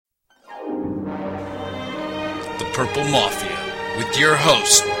the Purple Mafia with your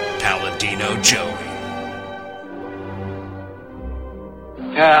host, Paladino Joey.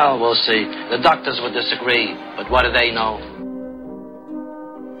 Well, we'll see. The doctors would disagree, but what do they know?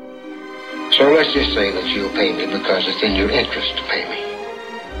 So let's just say that you'll pay me because it's in your interest to pay me.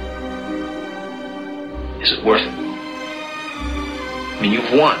 Is it worth it? I mean,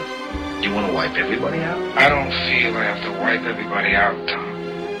 you've won. Do you want to wipe everybody out? I don't feel I have to wipe everybody out, Tom.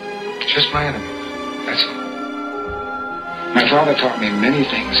 Just my enemies. That's all. My father taught me many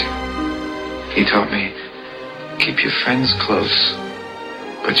things. He taught me, keep your friends close,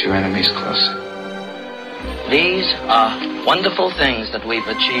 but your enemies closer. These are wonderful things that we've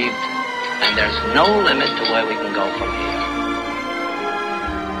achieved, and there's no limit to where we can go from here.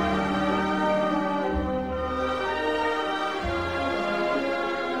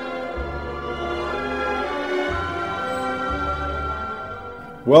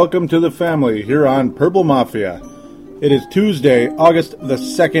 Welcome to the family here on Purple Mafia. It is Tuesday, August the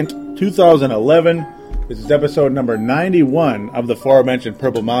 2nd, 2011. This is episode number 91 of the aforementioned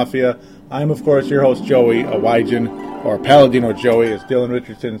Purple Mafia. I'm, of course, your host, Joey Awajan, or Paladino Joey, as Dylan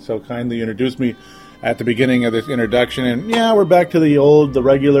Richardson so kindly introduced me at the beginning of this introduction. And yeah, we're back to the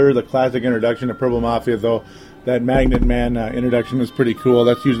regular, the classic introduction to Purple Mafia, though that Magnet Man introduction is pretty cool.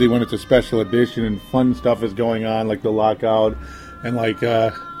 That's usually when it's a special edition and fun stuff is going on, like the lockout and like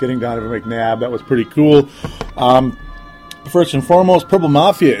getting Donovan McNabb. That was pretty cool. First and foremost, Purple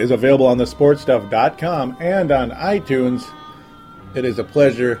Mafia is available on thesportstuff.com and on iTunes. It is a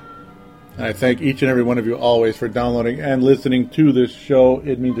pleasure, and I thank each and every one of you always for downloading and listening to this show.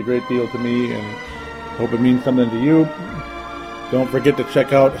 It means a great deal to me, and hope it means something to you. Don't forget to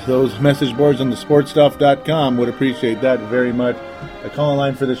check out those message boards on thesportstuff.com. Would appreciate that very much. The call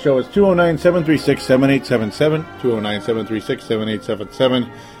line for the show is 209-736-7877, 209-736-7877.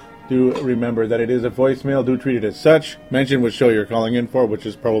 Do remember that it is a voicemail. Do treat it as such. Mention what show you're calling in for, which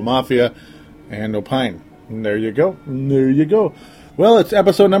is Purple Mafia, and opine. And there you go. There you go. Well, it's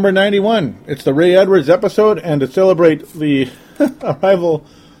episode number 91. It's the Ray Edwards episode, and to celebrate the arrival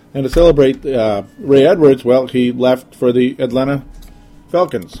and to celebrate Ray Edwards, well, he left for the Atlanta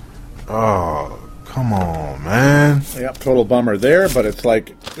Falcons. Oh, come on, man. Yep, total bummer there, but it's like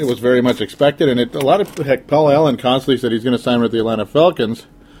it was very much expected, and Paul Allen constantly said he's going to sign with the Atlanta Falcons,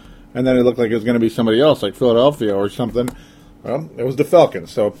 and then it looked like it was going to be somebody else, like Philadelphia or something. Well, it was the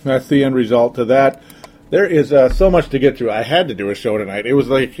Falcons, so that's the end result to that. There is so much to get through. I had to do a show tonight. It was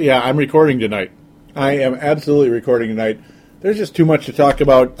like, yeah, I'm recording tonight. I am absolutely recording tonight. There's just too much to talk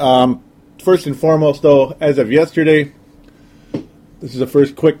about. First and foremost, though, as of yesterday, this is the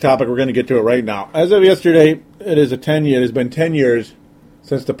first quick topic. We're going to get to it right now. As of yesterday, it has been 10 years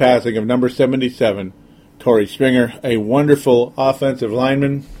since the passing of number 77, Korey Stringer, a wonderful offensive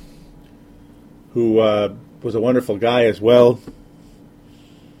lineman who was a wonderful guy as well.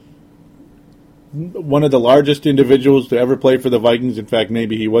 One of the largest individuals to ever play for the Vikings. In fact,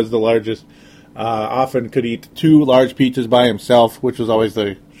 maybe he was the largest. Often could eat 2 large pizzas by himself, which was always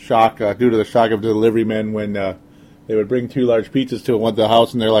the shock, due to the shock of the delivery men when they would bring 2 large pizzas to the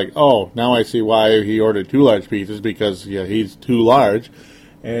house, and they're like, oh, now I see why he ordered 2 large pizzas, because yeah, he's too large.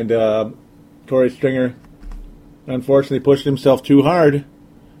 And Korey Stringer, unfortunately, pushed himself too hard,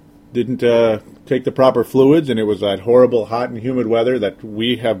 didn't take the proper fluids, and it was that horrible hot and humid weather that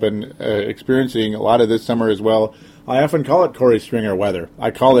we have been experiencing a lot of this summer as well. I often call it Korey Stringer weather.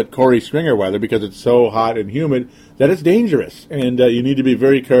 I call it Korey Stringer weather because it's so hot and humid that it's dangerous, and you need to be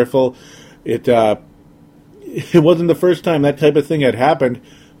very careful. It wasn't the first time that type of thing had happened,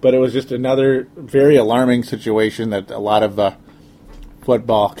 but it was just another very alarming situation that a lot of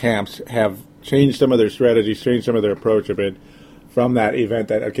football camps have changed some of their strategies, changed some of their approach a bit from that event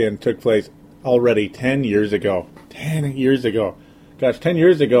that, again, took place already 10 years ago. 10 years ago. Gosh, 10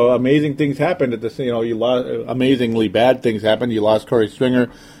 years ago, amazing things happened at this, amazingly bad things happened. You lost Korey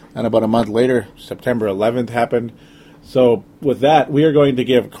Stringer, and about a month later, September 11th happened. So, with that, we are going to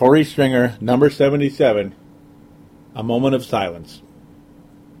give Korey Stringer, number 77, a moment of silence.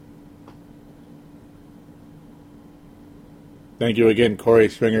 Thank you again, Korey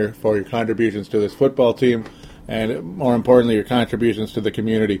Stringer, for your contributions to this football team, and more importantly, your contributions to the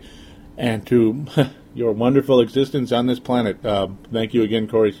community and to your wonderful existence on this planet. Thank you again,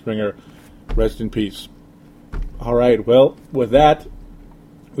 Korey Stringer. Rest in peace. All right, well, with that,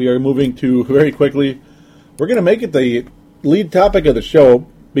 we are moving to, very quickly, we're going to make it the lead topic of the show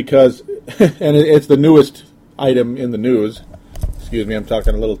because, and it's the newest item in the news. Excuse me, I'm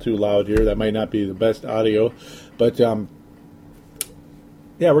talking a little too loud here. That might not be the best audio, but yeah,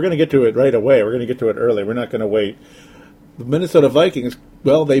 we're going to get to it right away. We're going to get to it early. We're not going to wait. The Minnesota Vikings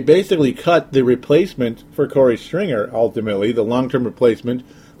Well, they basically cut the replacement for Corey Stringer, ultimately, the long-term replacement.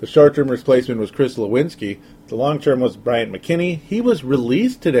 The short-term replacement was Chris Lewinsky. The long-term was Bryant McKinnie. He was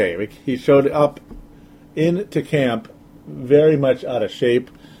released today. He showed up into camp very much out of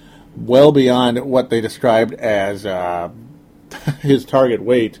shape, well beyond what they described as his target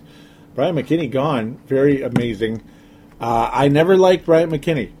weight. Bryant McKinnie gone. Very amazing. I never liked Bryant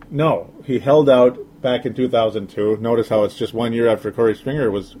McKinnie. No, he held out back in 2002. Notice how it's just 1 year after Corey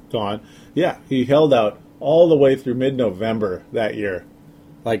Stringer was gone. Yeah, he held out all the way through mid-November that year.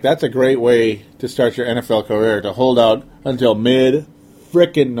 Like, that's a great way to start your NFL career, to hold out until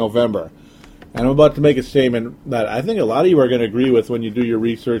mid-frickin' November. And I'm about to make a statement that I think a lot of you are going to agree with when you do your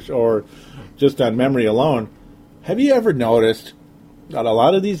research or just on memory alone. Have you ever noticed that a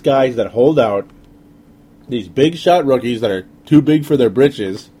lot of these guys that hold out, these big shot rookies that are too big for their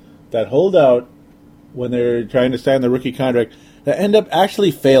britches, that hold out when they're trying to sign the rookie contract, that end up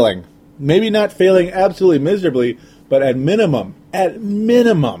actually failing? Maybe not failing absolutely miserably, but at minimum,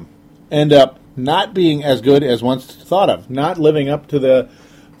 end up not being as good as once thought of, not living up to the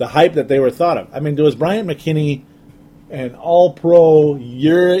hype that they were thought of. I mean, was Bryant McKinnie an all-pro,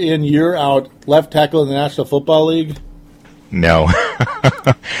 year in, year out left tackle in the National Football League? No.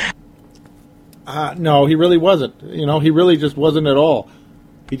 No, he really wasn't. He really just wasn't at all.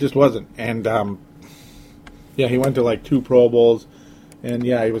 He just wasn't. And, he went to like 2 Pro Bowls, and,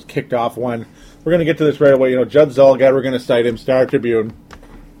 he was kicked off one. We're going to get to this right away. Judd Zulgad, we're going to cite him, Star Tribune,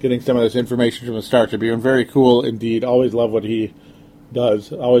 getting some of this information from the Star Tribune. Very cool indeed. Always love what he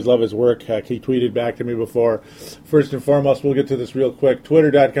does. Always love his work. He tweeted back to me before. First and foremost, we'll get to this real quick.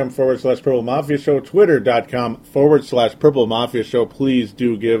 Twitter.com/Purple Mafia Show. Twitter.com/Purple Mafia Show. Please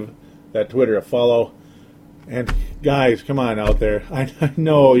do give that Twitter a follow. And guys, come on out there. I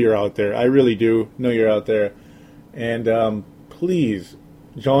know you're out there. I really do know you're out there. And please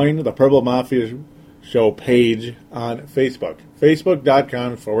join the Purple Mafia Show page on Facebook.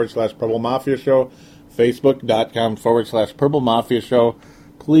 Facebook.com/Purple Mafia Show. Facebook.com/Purple Mafia Show.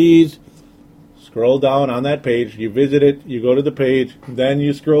 Please scroll down on that page. You visit it, you go to the page, then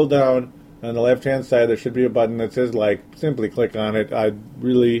you scroll down. On the left-hand side, there should be a button that says like. Simply click on it. I'd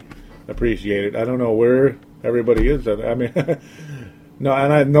really appreciate it. I don't know where everybody is. I mean, no,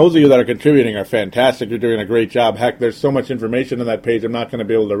 and those of you that are contributing are fantastic. You're doing a great job. Heck, there's so much information on that page, I'm not going to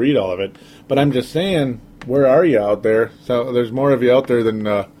be able to read all of it. But I'm just saying, where are you out there? So there's more of you out there than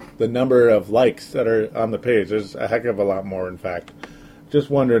the number of likes that are on the page. There's a heck of a lot more, in fact. Just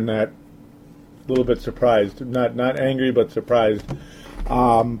wondering that. A little bit surprised. Not angry, but surprised.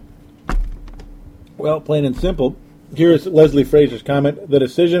 Well, plain and simple. Here's Leslie Frazier's comment. The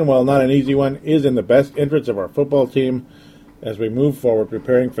decision, while not an easy one, is in the best interest of our football team as we move forward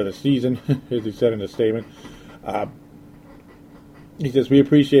preparing for the season, as he said in his statement. He says, we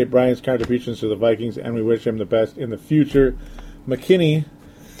appreciate Brian's contributions to the Vikings and we wish him the best in the future. McKinnie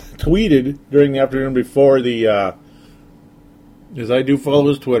tweeted during the afternoon before the, as I do follow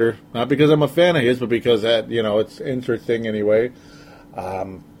his Twitter, not because I'm a fan of his, but because that, it's interesting anyway.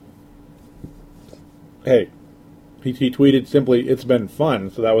 Hey, he tweeted simply, it's been fun,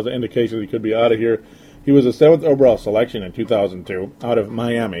 so that was an indication that he could be out of here. He was a 7th overall selection in 2002 out of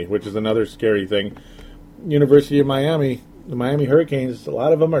Miami, which is another scary thing. University of Miami, the Miami Hurricanes, a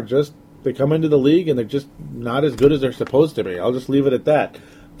lot of them are just, they come into the league and they're just not as good as they're supposed to be. I'll just leave it at that.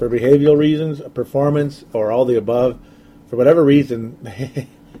 For behavioral reasons, performance, or all the above, for whatever reason,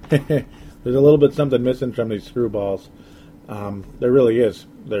 there's a little bit something missing from these screwballs. There really is.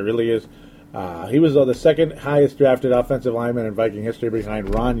 There really is. He was the second highest drafted offensive lineman in Viking history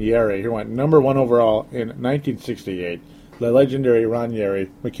behind Ron Yary, who went number 1 overall in 1968. The legendary Ron Yary.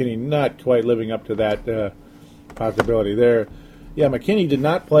 McKinnie not quite living up to that possibility there. Yeah, McKinnie did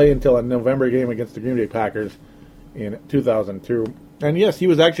not play until a November game against the Green Bay Packers in 2002. And yes, he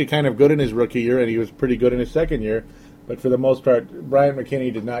was actually kind of good in his rookie year, and he was pretty good in his second year. But for the most part, Bryant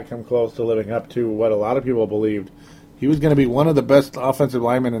McKinnie did not come close to living up to what a lot of people believed. He was going to be one of the best offensive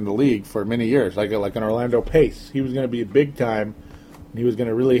linemen in the league for many years, like an Orlando Pace. He was going to be big time, and he was going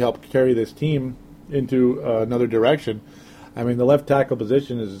to really help carry this team into another direction. I mean, the left tackle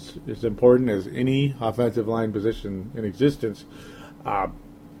position is as important as any offensive line position in existence.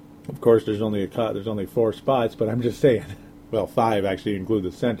 Of course, there's only 4 spots, but I'm just saying. Well, 5 actually include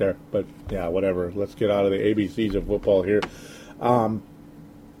the center, but yeah, whatever. Let's get out of the ABCs of football here.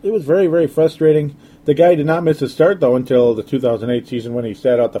 It was very, very frustrating. The guy did not miss a start, though, until the 2008 season when he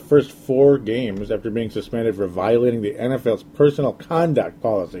sat out the first 4 games after being suspended for violating the NFL's personal conduct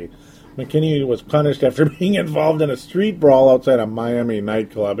policy. McKinnie was punished after being involved in a street brawl outside a Miami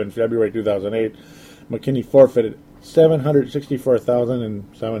nightclub in February 2008. McKinnie forfeited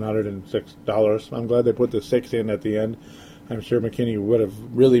 $764,706. I'm glad they put the 6 in at the end. I'm sure McKinney would have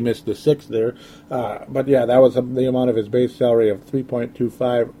really missed the 6 there. But yeah, that was the amount of his base salary of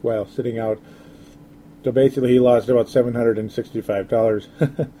 $3.25 while sitting out. So basically he lost about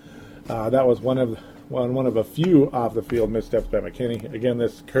 $765. That was one of a few off-the-field missteps by McKinney. Again,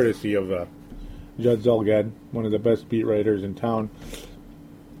 this courtesy of Judd Zulgad, one of the best beat writers in town.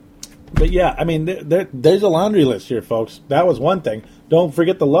 But yeah, I mean, there's a laundry list here, folks. That was one thing. Don't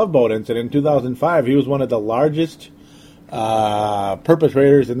forget the Love Boat incident in 2005. He was one of the largest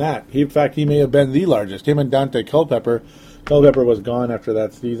perpetrators in that. In fact, he may have been the largest. Him and Dante Culpepper. Culpepper was gone after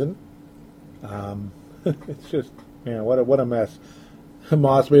that season. It's just, man, what a mess.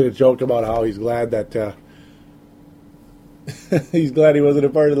 Moss made a joke about how he's glad that he's glad he wasn't a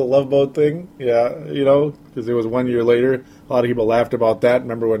part of the Love Boat thing. Yeah, because it was 1 year later. A lot of people laughed about that.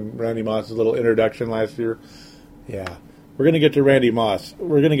 Remember when Randy Moss's little introduction last year? Yeah. We're going to get to Randy Moss.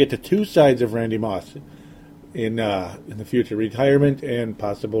 We're going to get to two sides of Randy Moss in the future. Retirement and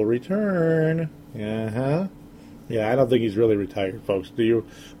possible return. Yeah, I don't think he's really retired, folks. Do you?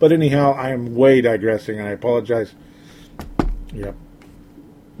 But anyhow, I am way digressing, and I apologize. Yep.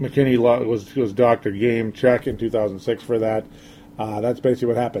 McKinney was doctored game check in 2006 for that. That's basically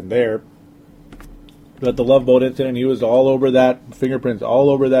what happened there. But the Love Boat incident, he was all over that. Fingerprints all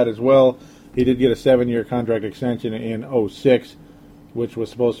over that as well. He did get a 7-year contract extension in 2006, which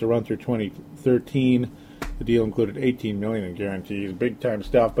was supposed to run through 2013. The deal included $18 million in guarantees, big time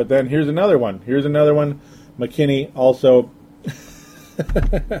stuff. But then here's another one. McKinney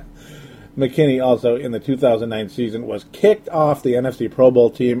also in the 2009 season was kicked off the NFC Pro Bowl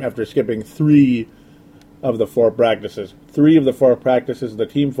team after skipping 3 of the 4 practices. 3 of the 4 practices, the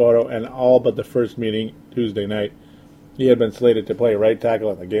team photo, and all but the first meeting Tuesday night. He had been slated to play right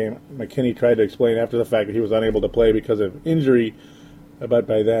tackle in the game. McKinney tried to explain after the fact that he was unable to play because of injury, but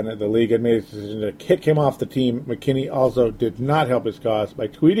by then the league had made a decision to kick him off the team. McKinney also did not help his cause by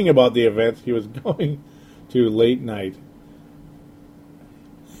tweeting about the events he was going to late night.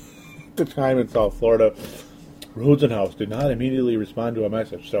 At the time in South Florida, Rosenhaus did not immediately respond to a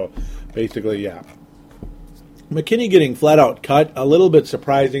message. So basically, yeah. McKinney getting flat out cut, a little bit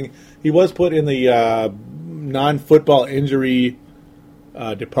surprising. He was put in the non-football injury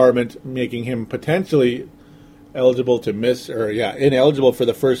department, making him potentially eligible to miss, ineligible for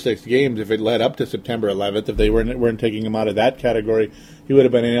the first 6 games if it led up to September 11th. If they weren't taking him out of that category, he would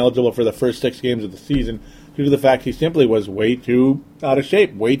have been ineligible for the first 6 games of the season due to the fact he simply was way too out of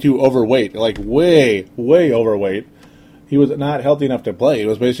shape, way too overweight, like way overweight. He was not healthy enough to play. He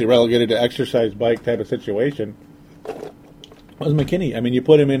was basically relegated to exercise bike type of situation. It was McKinney. I mean, you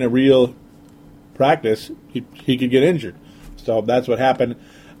put him in a real practice, he could get injured. So that's what happened.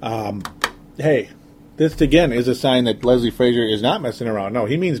 Hey, this again is a sign that Leslie Frazier is not messing around. No,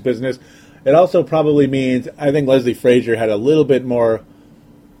 he means business. It also probably means, I think Leslie Frazier had a little bit more,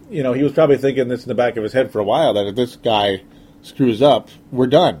 he was probably thinking this in the back of his head for a while, that if this guy screws up, we're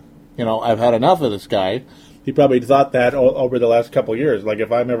done. I've had enough of this guy. He probably thought that over the last couple of years. Like,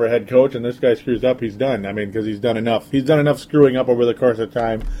 if I'm ever head coach and this guy screws up, he's done. I mean, because he's done enough. He's done enough screwing up over the course of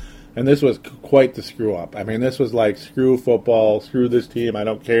time. And this was quite the screw up. I mean, this was like, screw football, screw this team, I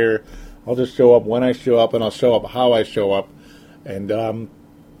don't care. I'll just show up when I show up, and I'll show up how I show up. And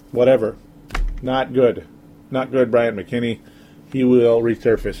whatever. Not good. Not good, Bryant McKinney. He will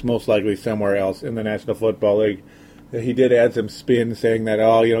resurface, most likely somewhere else in the National Football League. He did add some spin, saying that,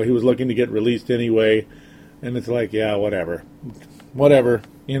 he was looking to get released anyway. And it's like, yeah, whatever.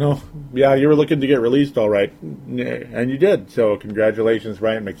 Yeah, you were looking to get released, all right. And you did. So congratulations,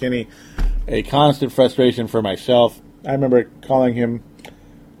 Bryant McKinney. A constant frustration for myself. I remember calling him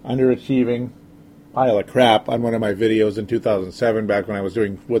underachieving pile of crap on one of my videos in 2007, back when I was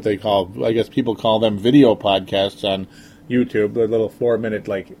doing what they call, I guess people call them video podcasts on YouTube, the little 4-minute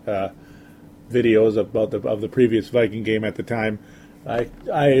videos of the previous Viking game at the time. I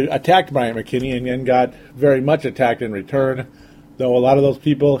attacked Bryant McKinney and got very much attacked in return, though a lot of those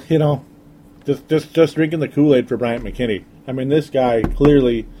people, just drinking the Kool-Aid for Bryant McKinney. I mean, this guy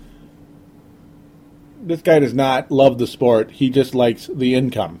does not love the sport. He just likes the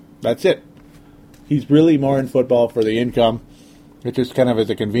income. That's it. He's really more in football for the income. It just kind of is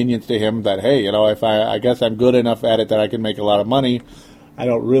a convenience to him that, hey, if I guess I'm good enough at it that I can make a lot of money. I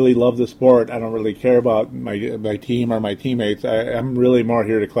don't really love the sport. I don't really care about my team or my teammates. I'm really more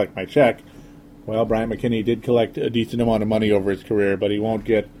here to collect my check. Well, Bryant McKinney did collect a decent amount of money over his career, but he won't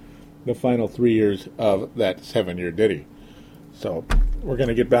get the final 3 years of that 7-year ditty. So we're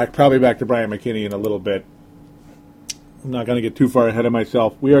going to get probably back to Bryant McKinney in a little bit. I'm not going to get too far ahead of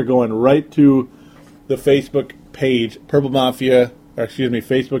myself. We are going right to the Facebook page, Purple Mafia,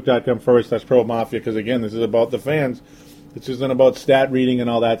 Facebook.com/Purple Mafia, because again, this is about the fans. This isn't about stat reading and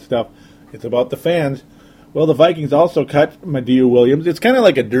all that stuff. It's about the fans. Well, the Vikings also cut Madieu Williams. It's kind of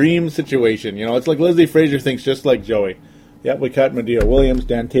like a dream situation. It's like Leslie Frazier thinks just like Joey. Yep, we cut Madieu Williams.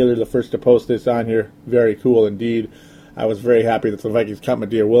 Dan Taylor, the first to post this on here. Very cool indeed. I was very happy that the Vikings cut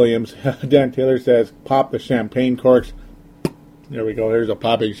Madieu Williams. Dan Taylor says, pop the champagne corks. There we go. There's a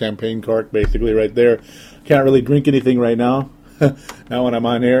popping champagne cork basically right there. Can't really drink anything right now. Now when I'm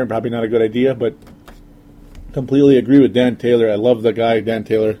on air, probably not a good idea, but completely agree with Dan Taylor. I love the guy, Dan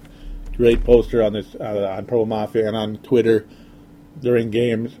Taylor. Great poster on this on Purple Mafia and on Twitter during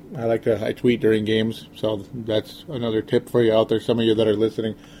games. I tweet during games, so that's another tip for you out there. Some of you that are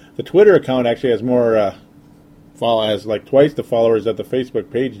listening, the Twitter account actually has more has like twice the followers that the Facebook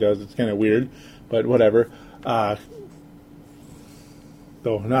page does. It's kind of weird, but whatever.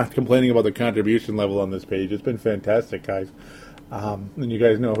 Though not complaining about the contribution level on this page. It's been fantastic, guys. And you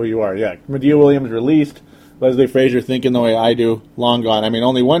guys know who you are. Yeah, Madieu Williams released. Leslie Frazier thinking the way I do, long gone. I mean,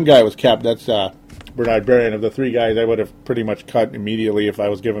 only one guy was kept. That's Bernard Berrian. Of the three guys, I would have pretty much cut immediately if I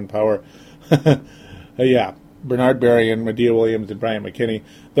was given power. Yeah, Bernard Berrian, Madieu Williams, and Brian McKinney.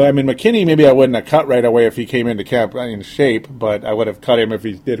 Though, I mean, McKinney maybe I wouldn't have cut right away if he came into camp in shape, but I would have cut him if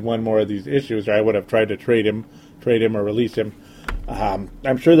he did one more of these issues, or I would have tried to trade him or release him.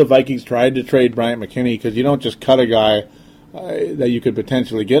 I'm sure the Vikings tried to trade Bryant McKinney because you don't just cut a guy that you could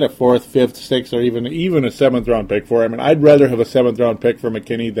potentially get a 4th, 5th, 6th, or even a 7th round pick for. I mean, I'd rather have a 7th round pick for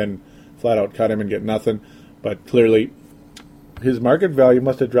McKinney than flat out cut him and get nothing. But clearly, his market value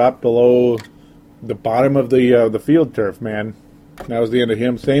must have dropped below the bottom of the field turf, man. That was the end of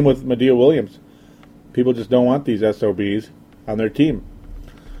him. Same with Madieu Williams. People just don't want these SOBs on their team.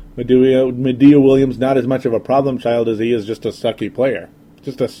 Madieu Williams, not as much of a problem child as he is just a sucky player.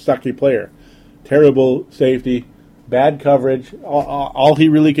 Just a sucky player. Terrible safety, bad coverage. All he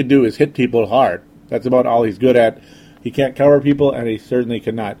really could do is hit people hard. That's about all he's good at. He can't cover people, and he certainly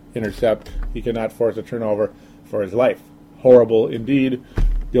cannot intercept. He cannot force a turnover for his life. Horrible indeed.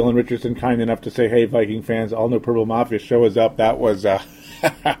 Dylan Richardson kind enough to say, hey, Viking fans, all new Purple Mafia show is up. That was the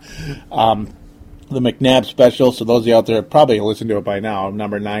McNabb special, so those of you out there probably listened to it by now,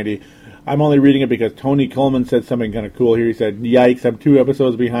 number 90. I'm only reading it because Tony Coleman said something kind of cool here. He said, yikes, I'm 2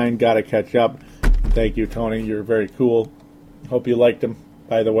 episodes behind, gotta catch up. Thank you, Tony. You're very cool. Hope you liked him,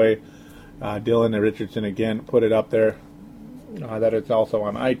 by the way. Dylan Richardson, again, put it up there. That it's also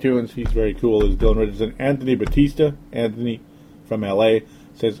on iTunes. He's very cool, is Dylan Richardson. Anthony Batista, Anthony from L.A.,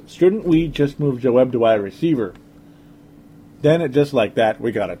 says, shouldn't we just move Joe Webb to wide receiver? Then, just like that,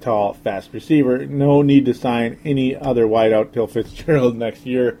 we got a tall, fast receiver. No need to sign any other wideout till Fitzgerald next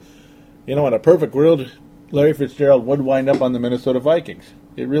year. You know, in a perfect world, Larry Fitzgerald would wind up on the Minnesota Vikings.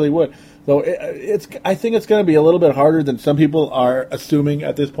 It really would. So I think it's going to be a little bit harder than some people are assuming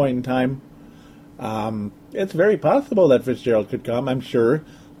at this point in time. It's very possible that Fitzgerald could come, I'm sure.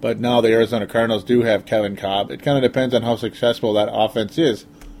 But now the Arizona Cardinals do have Kevin Cobb. It kind of depends on how successful that offense is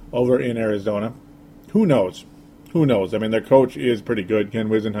over in Arizona. Who knows? Who knows? I mean, their coach is pretty good. Ken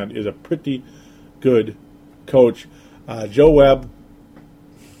Wisenhunt is a pretty good coach. Joe Webb,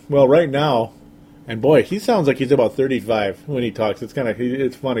 well, right now, and boy, he sounds like he's about 35 when he talks. It's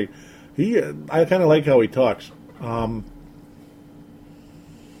it's funny. I kind of like how he talks.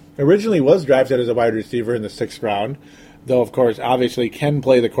 Originally was drafted as a wide receiver in the 6th round, though of course, obviously, can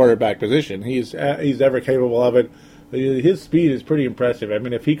play the quarterback position. He's ever capable of it. His speed is pretty impressive. I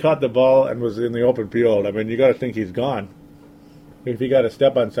mean, if he caught the ball and was in the open field, I mean, you got to think he's gone. If he got a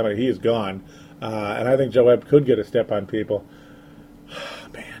step on somebody, he is gone. And I think Joe Webb could get a step on people.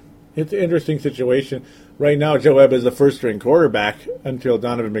 Man, it's an interesting situation. Right now, Joe Webb is the first-string quarterback until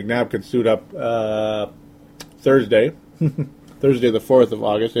Donovan McNabb can suit up Thursday. Thursday, the 4th of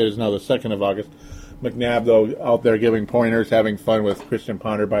August. It is now the 2nd of August. McNabb, though, out there giving pointers, having fun with Christian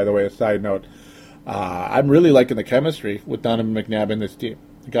Ponder, by the way, a side note. I'm really liking the chemistry with Donovan McNabb in this team.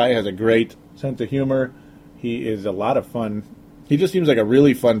 The guy has a great sense of humor. He is a lot of fun. He just seems like a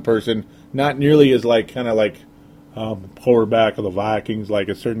really fun person. Not nearly as quarterback of the Vikings, like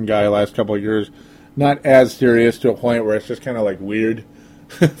a certain guy the last couple of years. Not as serious to a point where it's just kind of like weird.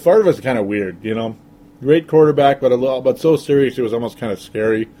 Favre is kind of weird, you know. Great quarterback, but so serious it was almost kind of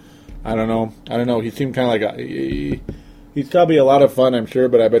scary. I don't know. He seemed kind of like he's probably a lot of fun, I'm sure,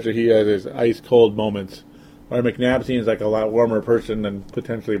 but I bet you he has his ice-cold moments. Or McNabb seems like a lot warmer person than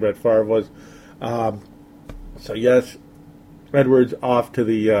potentially Brett Favre was. So, yes, Edwards off to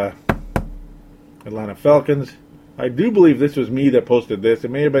the Atlanta Falcons. I do believe this was me that posted this. It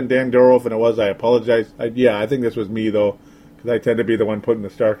may have been Dan Doro. If it was, I apologize. I think this was me, though, because I tend to be the one putting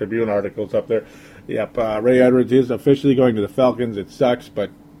the Star Tribune articles up there. Yep, Ray Edwards is officially going to the Falcons. It sucks,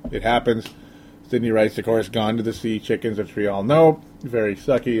 but it happens. Sidney Rice, of course, gone to the Sea Chickens, which we all know. Very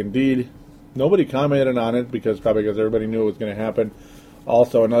sucky indeed. Nobody commented on it probably because everybody knew it was going to happen.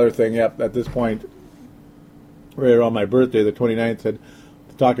 Also, another thing, at this point, right around my birthday, the 29th, said,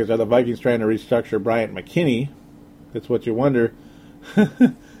 the talk is, are the Vikings trying to restructure Bryant McKinnie? That's what you wonder.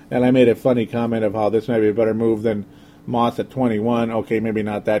 And I made a funny comment of how this might be a better move than Moss at 21. Okay, maybe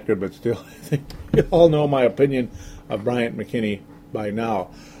not that good, but still, I think you all know my opinion of Bryant McKinnie by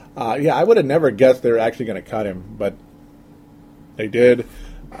now. I would have never guessed they were actually going to cut him, but they did.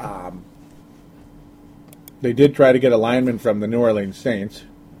 They did try to get a lineman from the New Orleans Saints,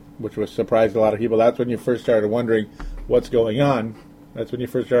 which was surprised a lot of people. That's when you first started wondering what's going on. That's when you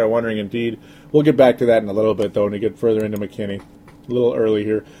first started wondering, indeed. We'll get back to that in a little bit, though, when we get further into McKinney. A little early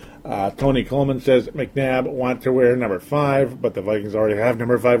here. Tony Coleman says McNabb want to wear number 5, but the Vikings already have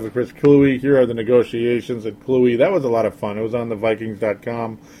number 5 with Chris Kluwe. Here are the negotiations at Kluwe. That was a lot of fun. It was on the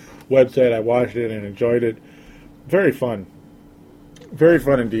Vikings.com website. I watched it and enjoyed it. Very fun. Very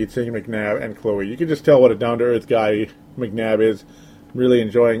fun indeed, seeing McNabb and Kluwe. You can just tell what a down-to-earth guy McNabb is. Really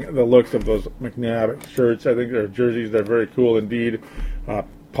enjoying the looks of those McNabb shirts. I think they're jerseys. They're very cool indeed.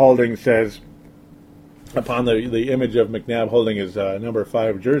 Paulding says, upon the image of McNabb holding his number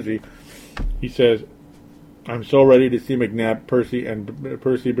 5 jersey, he says, I'm so ready to see McNabb, Percy,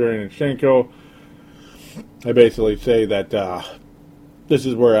 Berrien, and Shenko. I basically say that this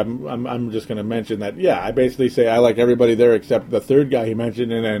is where I'm just going to mention that, I basically say I like everybody there except the third guy he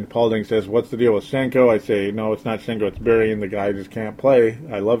mentioned, and then Paulding says, what's the deal with Shenko? I say, no, it's not Shenko, it's Berrien. The guy just can't play.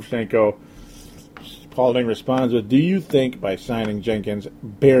 I love Shenko. Paulding responds with, do you think by signing Jenkins,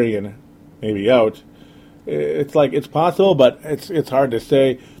 Berrien may be out? It's like it's possible, but it's hard to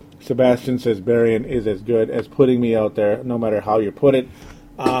say. Sebastian says Berrien is as good as putting me out there, no matter how you put it.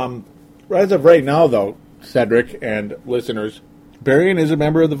 As of right now, though, Cedric and listeners, Berrien is a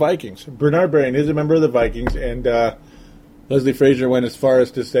member of the Vikings. Bernard Berrien is a member of the Vikings, and Leslie Frazier went as far as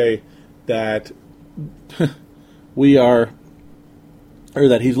to say that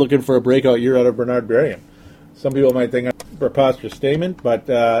that he's looking for a breakout year out of Bernard Berrien. Some people might think that's a preposterous statement, but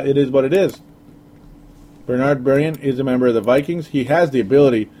it is what it is. Bernard Berrien is a member of the Vikings. He has the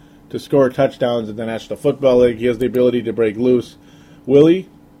ability to score touchdowns in the National Football League. He has the ability to break loose. Will he?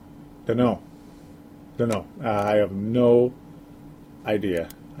 Don't know. I have no idea.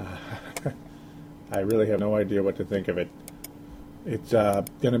 I really have no idea what to think of it. It's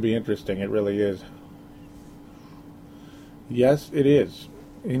going to be interesting. It really is. Yes, it is.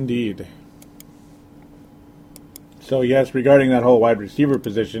 Indeed. So, yes, regarding that whole wide receiver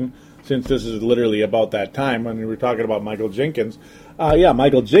position, since this is literally about that time when we were talking about Michael Jenkins.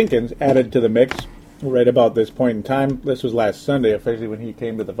 Michael Jenkins added to the mix right about this point in time. This was last Sunday, officially, when he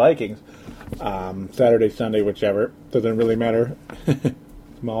came to the Vikings. Saturday, Sunday, whichever. Doesn't really matter.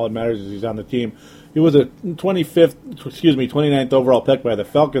 All that matters is he's on the team. He was a 29th overall pick by the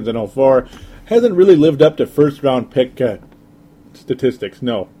Falcons in 2004. Hasn't really lived up to first-round pick statistics,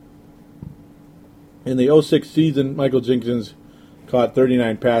 no. In the 2006 season, Michael Jenkins caught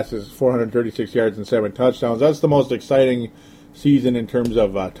 39 passes, 436 yards, and 7 touchdowns. That's the most exciting season in terms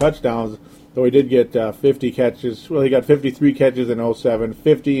of touchdowns, though he did get 50 catches. Well, he got 53 catches in 2007,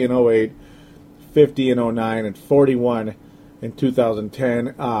 50 in 2008, 50 in 2009, and 41 in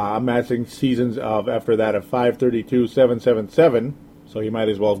 2010. Amassing seasons after that of 532, 777, so he might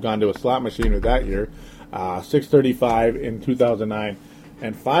as well have gone to a slot machine with that year. 635 in 2009.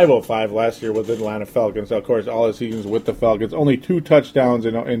 And 505 last year with the Atlanta Falcons. So, of course, all his seasons with the Falcons. Only 2 touchdowns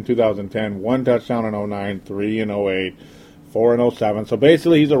in 2010. 1 touchdown in 2009. 3 in 2008. 4 in 2007. So,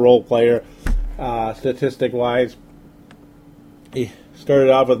 basically, he's a role player, statistic-wise. He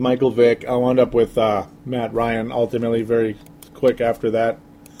started off with Michael Vick. I wound up with Matt Ryan, ultimately, very quick after that.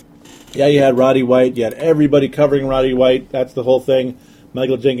 Yeah, you had Roddy White. You had everybody covering Roddy White. That's the whole thing.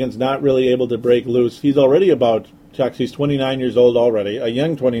 Michael Jenkins not really able to break loose. He's already about... Chucks, he's 29 years old already, a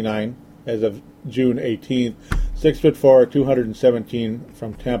young 29 as of June 18th, 6'4", 217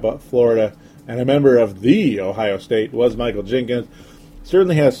 from Tampa, Florida, and a member of the Ohio State was Michael Jenkins.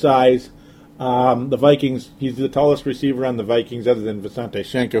 Certainly has size. The Vikings, he's the tallest receiver on the Vikings other than Visanthe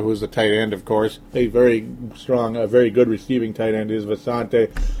Shenko, who's the tight end, of course. A very strong, a very good receiving tight end is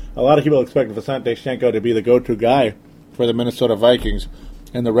Visanthe. A lot of people expect Visanthe Shenko to be the go-to guy for the Minnesota Vikings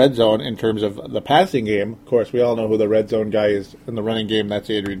in the red zone in terms of the passing game. Of course, we all know who the red zone guy is in the running game. That's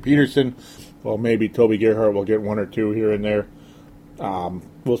Adrian Peterson. Well, maybe Toby Gerhart will get 1 or 2 here and there.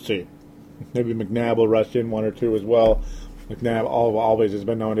 We'll see. Maybe McNabb will rush in 1 or 2 as well. McNabb always has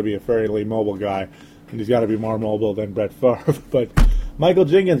been known to be a fairly mobile guy, and he's got to be more mobile than Brett Favre. But Michael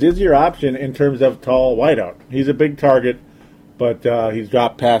Jenkins is your option in terms of tall wideout. He's a big target, but he's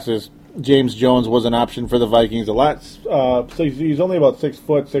dropped passes. James Jones was an option for the Vikings a lot. So he's only about 6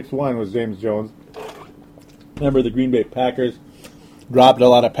 foot, 6'1" was James Jones. Remember, the Green Bay Packers dropped a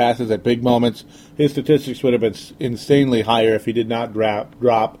lot of passes at big moments. His statistics would have been insanely higher if he did not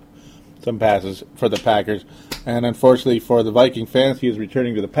drop some passes for the Packers. And unfortunately for the Viking fans, he is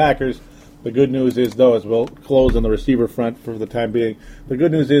returning to the Packers. The good news is, though, as we'll close on the receiver front for the time being, the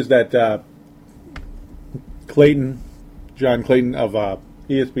good news is that John Clayton of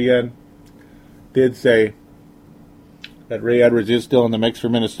ESPN, did say that Ray Edwards is still in the mix for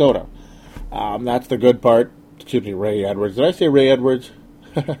Minnesota. That's the good part. Excuse me, Ray Edwards. Did I say Ray Edwards?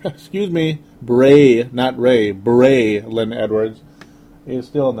 Excuse me. Not Ray. Braylon Edwards is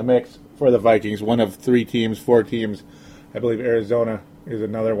still in the mix for the Vikings. One of 4 teams. I believe Arizona is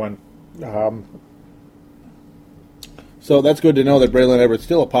another one. So that's good to know that Braylon Edwards is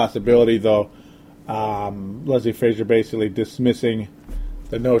still a possibility, though. Leslie Frazier basically dismissing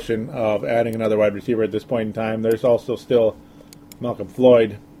the notion of adding another wide receiver at this point in time. There's also still Malcolm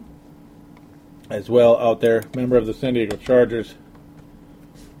Floyd as well out there, member of the San Diego Chargers.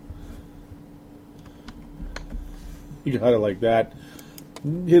 You got it like that.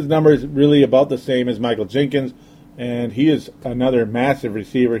 His number is really about the same as Michael Jenkins, and he is another massive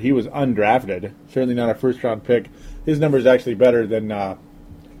receiver. He was undrafted, certainly not a first-round pick. His number is actually better than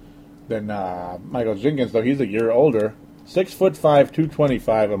Michael Jenkins, though he's a year older. 6'5",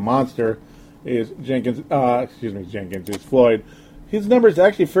 225, a monster is Jenkins. Is Floyd. His number is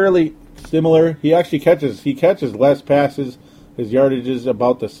actually fairly similar. He actually catches less passes. His yardage is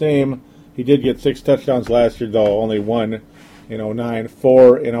about the same. He did get 6 touchdowns last year, though only 1 in 2009,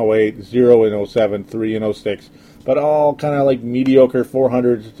 4 in 2008, 0 in 2007, 3 in 2006. But all kind of like mediocre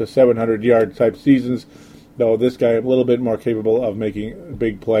 400 to 700 yard type seasons. Though this guy a little bit more capable of making a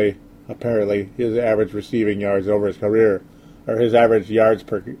big play. Apparently, his average receiving yards over his career, or his average yards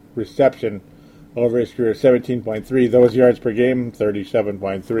per reception over his career, 17.3. Those yards per game,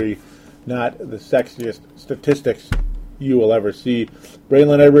 37.3. Not the sexiest statistics you will ever see.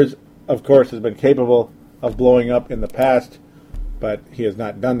 Braylon Edwards, of course, has been capable of blowing up in the past, but he has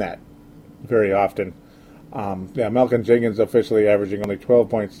not done that very often. Malcolm Jenkins officially averaging only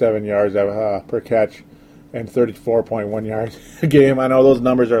 12.7 yards per catch and 34.1 yards a game. I know those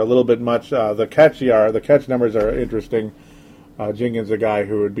numbers are a little bit much. The catch numbers are interesting. Jenkins, a guy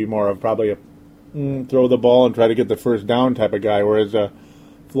who would be more of probably a throw the ball and try to get the first down type of guy, whereas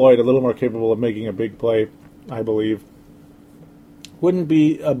Floyd, a little more capable of making a big play, I believe. Wouldn't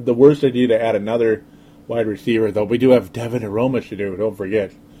be the worst idea to add another wide receiver, though. We do have Devin Aromas to do, don't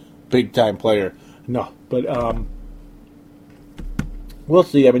forget. Big-time player. No, but we'll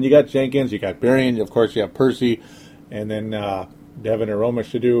see. I mean, you got Jenkins, you got Berrien, of course you have Percy, and then Devin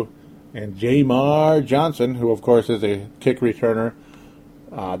Aromas to do, and Jamar Johnson, who of course is a kick returner.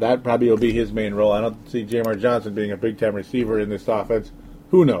 That probably will be his main role. I don't see Jamar Johnson being a big-time receiver in this offense.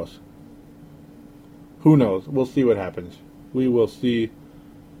 Who knows? Who knows? We'll see what happens. We will see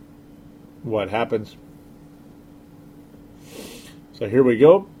what happens. So here we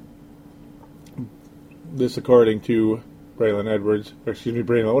go. This according to Braylon Edwards.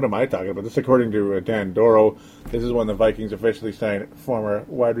 What am I talking about? This according to Dan Doro. This is when the Vikings officially signed former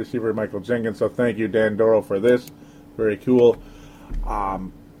wide receiver Michael Jenkins. So thank you, Dan Doro, for this. Very cool.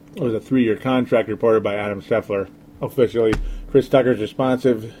 It was a 3-year contract reported by Adam Scheffler officially. Chris Tucker's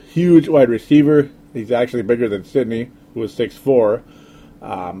responsive. Huge wide receiver. He's actually bigger than Sidney, who was 6'4".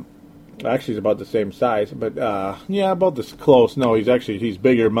 Actually, he's about the same size, but about this close. No, he's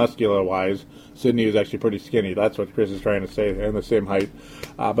bigger muscular-wise. Sidney is actually pretty skinny. That's what Chris is trying to say, and the same height.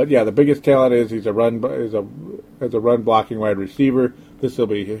 But yeah, the biggest talent is he's a run blocking wide receiver. This will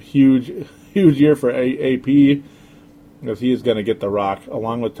be a huge year for AP, because he is going to get the rock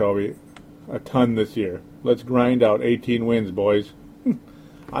along with Toby a ton this year. Let's grind out 18 wins, boys.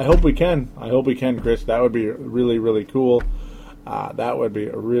 I hope we can. Chris. That would be really, really cool. That would be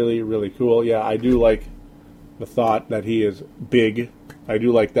really, really cool. Yeah, I do like the thought that he is big. I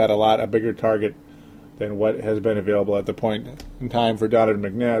do like that a lot, a bigger target than what has been available at the point in time for Donovan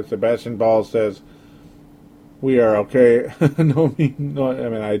McNabb. Sebastian Ball says, we are okay. I don't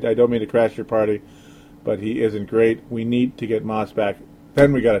mean to crash your party, but he isn't great. We need to get Moss back.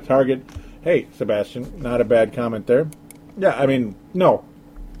 Then we got a target. Hey, Sebastian, not a bad comment there. Yeah, no.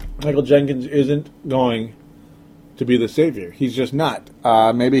 Michael Jenkins isn't going to be the savior. He's just not.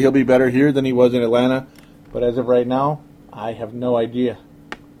 Maybe he'll be better here than he was in Atlanta, but as of right now, I have no idea.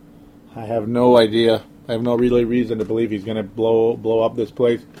 I have no really reason to believe he's going to blow up this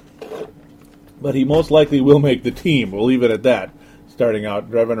place. But he most likely will make the team. We'll leave it at that. starting out.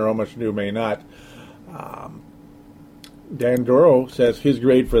 Drevin or Omashnu may not. Dan Doro says his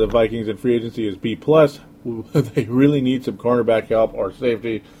grade for the Vikings in free agency is B+. They really need some cornerback help or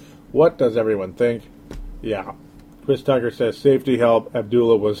safety. What does everyone think? Yeah. Chris Tucker says safety help.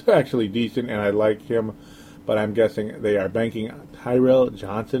 Abdullah was actually decent, and I like him, but I'm guessing they are banking on Tyrell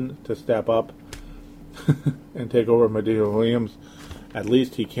Johnson to step up and take over Madieu Williams. At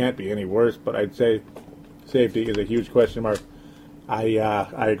least he can't be any worse, but I'd say safety is a huge question mark. I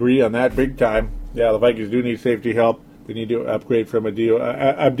agree on that big time. Yeah, the Vikings do need safety help. We need to upgrade from Madieu.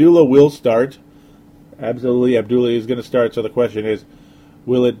 Abdullah will start. Absolutely, Abdullah is going to start. So the question is,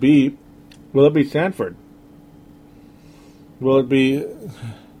 will it be Sanford? Will it be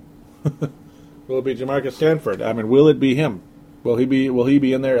Jamarcus Sanford? I mean, will it be him? Will he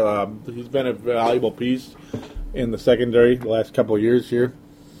be in there? He's been a valuable piece in the secondary the last couple of years here.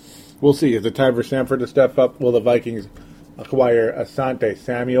 We'll see. Is it time for Sanford to step up? Will the Vikings acquire Asante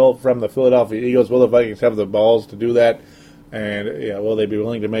Samuel from the Philadelphia Eagles? Will the Vikings have the balls to do that? And will they be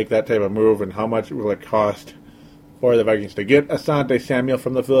willing to make that type of move? And how much will it cost for the Vikings to get Asante Samuel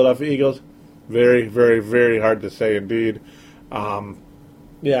from the Philadelphia Eagles? Very, very, very hard to say indeed.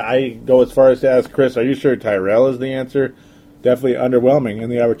 I go as far as to ask Chris, are you sure Tyrell is the answer? Definitely underwhelming in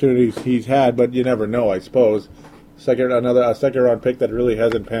the opportunities he's had, but you never know, I suppose. A second-round pick that really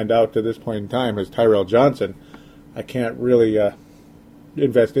hasn't panned out to this point in time is Tyrell Johnson. I can't really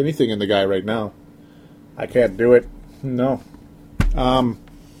invest anything in the guy right now. I can't do it. No.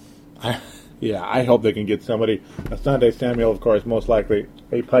 I hope they can get somebody. Asante Samuel, of course, most likely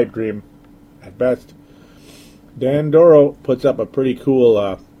a pipe dream at best. Dan Doro puts up a pretty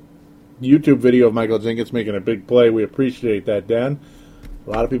cool YouTube video of Michael Jenkins making a big play. We appreciate that, Dan. A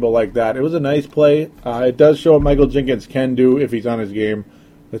lot of people like that. It was a nice play. It does show what Michael Jenkins can do if he's on his game.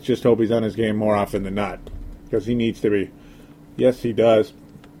 Let's just hope he's on his game more often than not, because he needs to be. Yes, he does.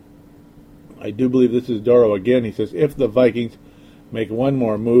 I do believe this is Doro again. He says, if the Vikings make one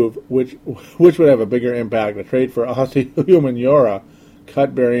more move, which would have a bigger impact, a trade for Ossie Umenyiora,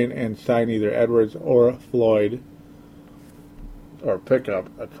 cut Berrien and sign either Edwards or Floyd, or pick up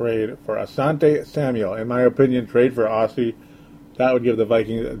a trade for Asante Samuel. In my opinion, trade for Ossie, that would give the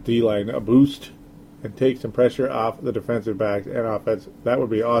Vikings D-line a boost and take some pressure off the defensive backs and offense. That would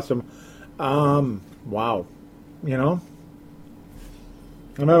be awesome. Wow. I'm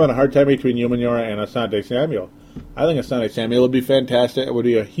having a hard time between Umenyiora and Asante Samuel. I think Asante Samuel would be fantastic. It would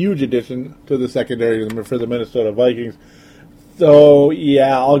be a huge addition to the secondary for the Minnesota Vikings. So,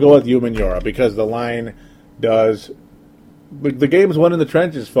 yeah, I'll go with Umenyiora because the line does... The game's won in the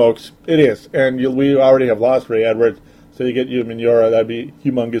trenches, folks. It is. And we already have lost Ray Edwards, so you get Umenyiora. That'd be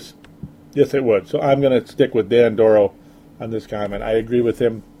humongous. Yes, it would. So I'm going to stick with Dan Doro on this comment. I agree with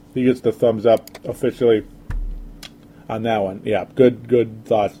him. He gets the thumbs up officially on that one. Yeah, good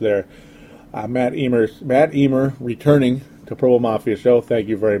thoughts there. Matt Emer returning to Pro Bowl Mafia Show. Thank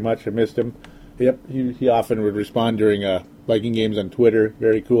you very much. I missed him. Yep, he often would respond during Viking games on Twitter.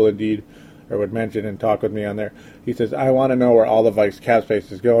 Very cool indeed. Or would mention and talk with me on there. He says, I want to know where all the Vikes cap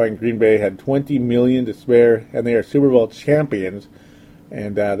space is going. Green Bay had $20 million to spare, and they are Super Bowl champions.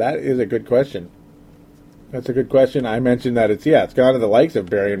 And that is a good question. That's a good question. I mentioned that it's gone to the likes of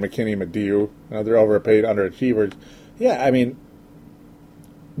Berrien, McKinney, Madieu. They're overpaid underachievers. Yeah, I mean,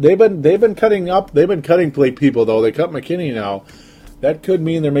 they've been cutting up. They've been cutting play people, though. They cut McKinney now. That could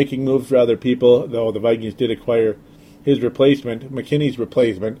mean they're making moves for other people, though the Vikings did acquire his replacement, McKinney's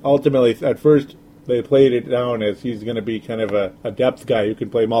replacement. Ultimately, at first, they played it down as he's going to be kind of a depth guy who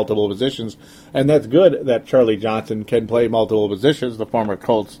can play multiple positions. And that's good that Charlie Johnson can play multiple positions, the former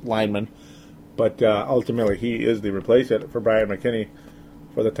Colts lineman. But ultimately, he is the replacement for Brian McKinney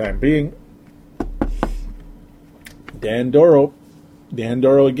for the time being. Dan Doro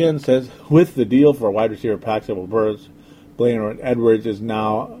again says, with the deal for wide receiver Paxton Burris, Blaine Edwards is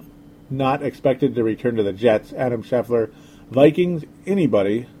now not expected to return to the Jets. Adam Scheffler, Vikings,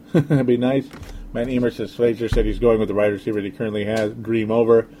 anybody. That'd be nice. Matt Emerson Frazier said he's going with the wide receiver he currently has. Dream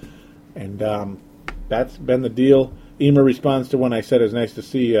over. And that's been the deal. Emer responds to when I said it's nice to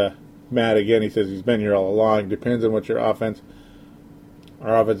see Matt again. He says he's been here all along. Depends on what our offense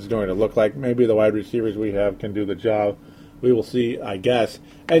is going to look like. Maybe the wide receivers we have can do the job. We will see, I guess.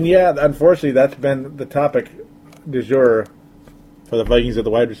 And yeah, unfortunately, that's been the topic du jour for the Vikings at the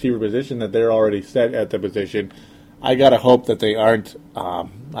wide receiver position, that they're already set at the position. I gotta hope that they aren't. I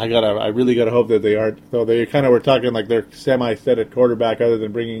really gotta hope that they aren't. Though they kind of were talking like they're semi-set at quarterback, other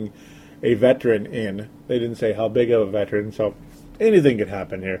than bringing a veteran in. They didn't say how big of a veteran, so anything could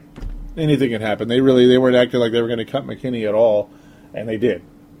happen here. Anything could happen. They weren't acting like they were going to cut McKinney at all, and they did.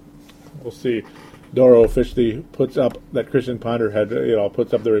 We'll see. Doro officially puts up that Christian Ponder had,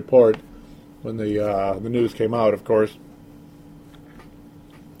 puts up the report when the news came out, of course,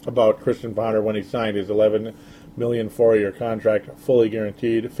 about Christian Ponder when he signed his $11 million 4-year contract, fully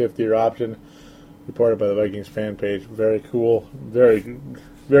guaranteed, 5th-year option, reported by the Vikings fan page. Very cool. Very,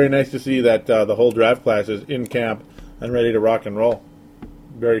 very nice to see that the whole draft class is in camp and ready to rock and roll.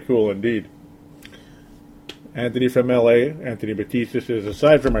 Very cool indeed. Anthony from LA, Anthony Batista says,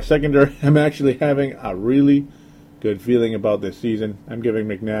 aside from our secondary, I'm actually having a really good feeling about this season. I'm giving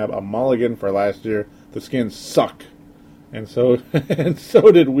McNabb a mulligan for last year. The Skins suck. And so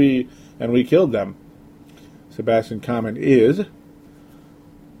did we, and we killed them. Sebastian comment is,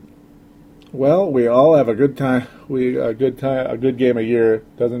 well, we all have a good time. A good game a year.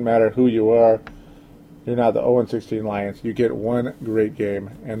 Doesn't matter who you are. You're not the 0-16 Lions. You get one great game,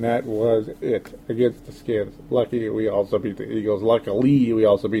 and that was it against the Skins. Luckily, we also beat the Eagles.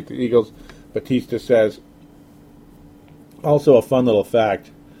 Batista says, also a fun little fact,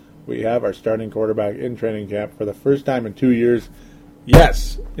 we have our starting quarterback in training camp for the first time in 2 years.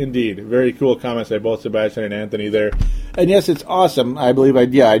 Yes, indeed. Very cool comments by both Sebastian and Anthony there. And yes, it's awesome. I believe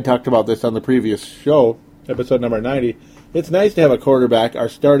I talked about this on the previous show, episode number 90. It's nice to have a quarterback, our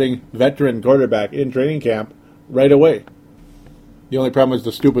starting veteran quarterback, in training camp right away. The only problem is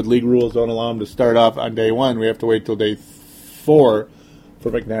the stupid league rules don't allow him to start off on day 1. We have to wait till day 4 for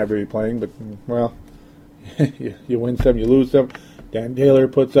McNabb to be playing. But, well, you win some, you lose some. Dan Taylor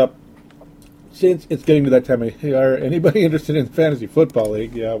puts up, since it's getting to that time of year, anybody interested in the fantasy football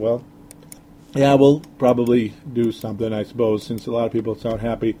league? Yeah, we'll probably do something, I suppose, since a lot of people sound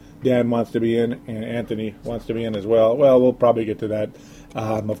happy. Dan wants to be in, and Anthony wants to be in as well. Well, we'll probably get to that.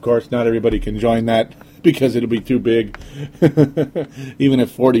 Of course, not everybody can join that because it'll be too big. Even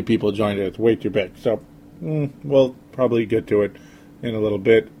if 40 people join it, it's way too big. So we'll probably get to it in a little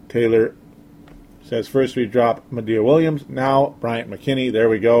bit. Taylor says, first we drop Medea Williams, now Bryant McKinney. There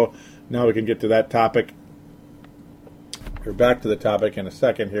we go. Now we can get to that topic. We're back to the topic in a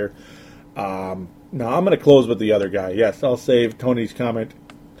second here. Now I'm going to close with the other guy. Yes, I'll save Tony's comment.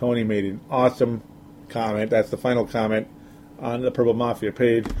 Tony made an awesome comment. That's the final comment on the Purple Mafia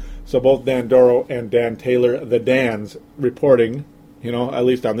page. So both Dan Doro and Dan Taylor, the Dans, reporting, at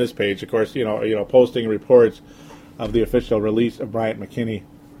least on this page, of course, posting reports of the official release of Bryant McKinney.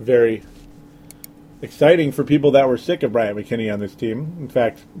 Very exciting for people that were sick of Bryant McKinney on this team. In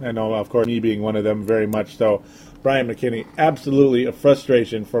fact, I know, of course, me being one of them, very much so. Bryant McKinney, absolutely a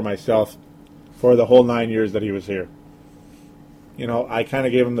frustration for myself for the whole 9 years that he was here. I kind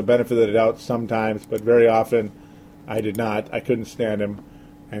of gave him the benefit of the doubt sometimes, but very often I did not. I couldn't stand him,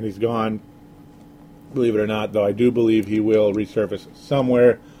 and he's gone. Believe it or not, though, I do believe he will resurface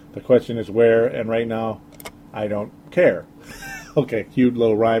somewhere. The question is where, and right now, I don't care. Okay, cute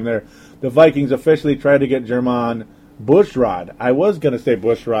little rhyme there. The Vikings officially tried to get Jermon Bushrod. I was going to say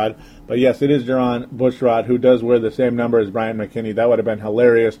Bushrod, but yes, it is Jermon Bushrod, who does wear the same number as Bryant McKinney. That would have been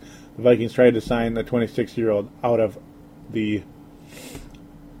hilarious. The Vikings tried to sign the 26-year-old out of the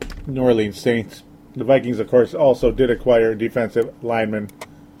New Orleans Saints. The Vikings, of course, also did acquire defensive lineman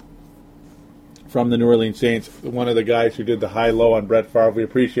from the New Orleans Saints, one of the guys who did the high-low on Brett Favre. We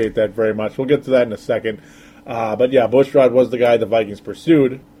appreciate that very much. We'll get to that in a second. But yeah, Bushrod was the guy the Vikings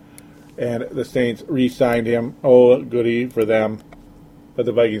pursued, and the Saints re-signed him. Oh, goody for them. But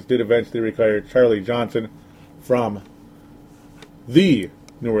the Vikings did eventually require Charlie Johnson from the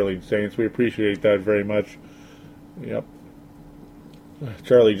New Orleans Saints. We appreciate that very much. Yep.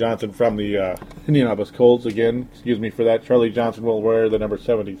 Charlie Johnson from the Indianapolis Colts again. Excuse me for that. Charlie Johnson will wear the number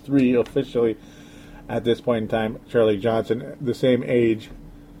 73 officially at this point in time. Charlie Johnson, the same age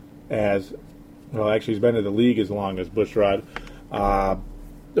as, well, actually he's been in the league as long as Bushrod.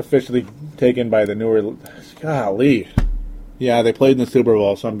 Officially taken by the New Orleans. Golly. Yeah, they played in the Super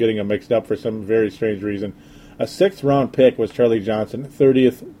Bowl, so I'm getting them mixed up for some very strange reason. A 6th-round pick was Charlie Johnson,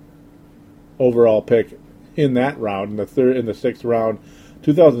 30th overall pick in that round, in the 6th round,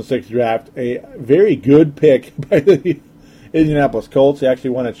 2006 draft. A very good pick by the Indianapolis Colts. He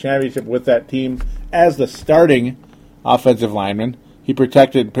actually won a championship with that team as the starting offensive lineman. He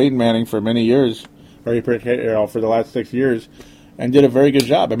protected Peyton Manning for many years, or he protected for the last 6 years, and did a very good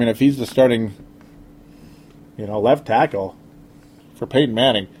job. I mean, if he's the starting, left tackle for Peyton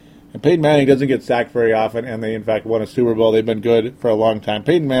Manning, and Peyton Manning doesn't get sacked very often, and they, in fact, won a Super Bowl. They've been good for a long time.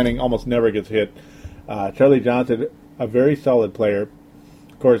 Peyton Manning almost never gets hit. Charlie Johnson, a very solid player.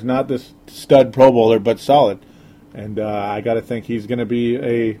 Of course, not this stud Pro Bowler, but solid. And I got to think he's going to be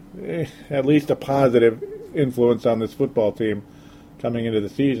at least a positive influence on this football team coming into the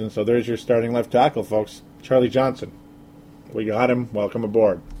season. So there's your starting left tackle, folks. Charlie Johnson. We got him. Welcome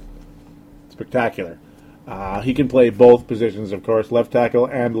aboard. spectacular. He can play both positions, of course, left tackle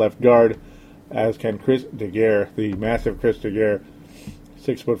and left guard, as can Chris Daguerre, the massive Chris Daguerre,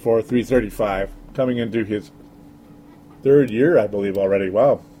 6'4", 335, coming into his third year, I believe, already.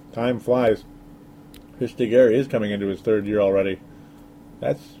 Wow, time flies. Chris Daguerre is coming into his third year already.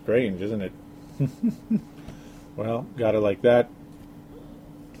 That's strange, isn't it? Well, got it like that.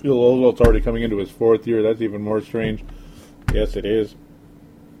 Phil Oswald's already coming into his fourth year. That's even more strange. Yes, it is.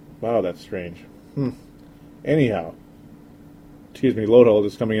 Wow, that's strange. Anyhow, Lodehold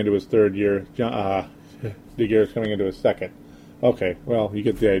is coming into his third year. Daguerre is coming into his second. Okay, well, you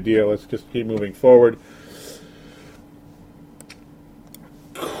get the idea. Let's just keep moving forward.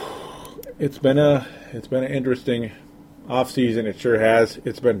 It's been an interesting off season. It sure has.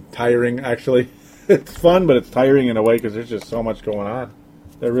 It's been tiring, actually. It's fun, but it's tiring in a way because there's just so much going on.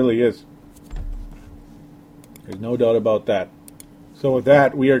 There really is. There's no doubt about that. So with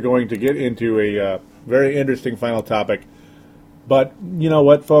that, we are going to get into a very interesting final topic. But you know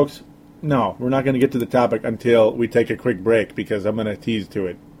what, folks? No, we're not going to get to the topic until we take a quick break because I'm going to tease to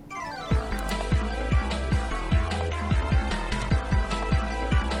it.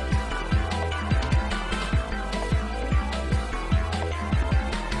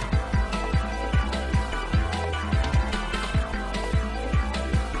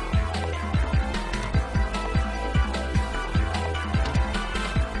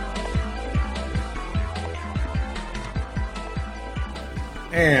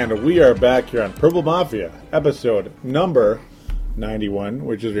 And we are back here on Purple Mafia, episode number 91,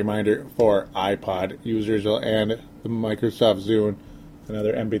 which is a reminder for iPod users and the Microsoft Zune and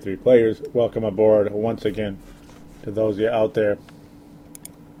other MP3 players. Welcome aboard once again to those of you out there.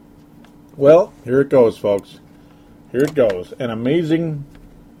 Well, here it goes, folks. Here it goes. An amazing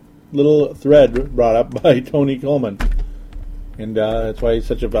little thread brought up by Tony Coleman. And that's why he's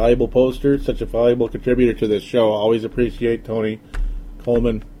such a valuable poster, such a valuable contributor to this show. Always appreciate Tony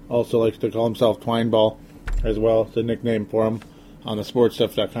Coleman. Also likes to call himself Twineball as well. It's a nickname for him on the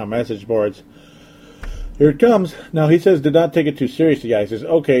sportstuff.com message boards. Here it comes. Now, he says, do not take it too seriously, guys. He says,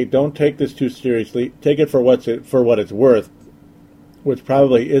 okay, don't take this too seriously. Take it for what it's worth, which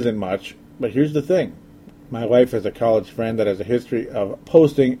probably isn't much. But here's the thing. My wife has a college friend that has a history of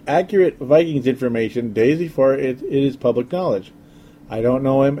posting accurate Vikings information days before it is public knowledge. I don't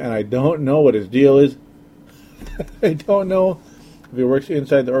know him, and I don't know what his deal is. I don't know if he works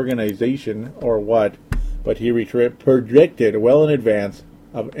inside the organization or what, but he predicted well in advance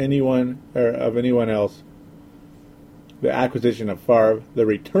of anyone else the acquisition of Favre, the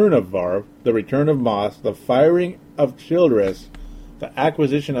return of Favre, the return of Moss, the firing of Childress, the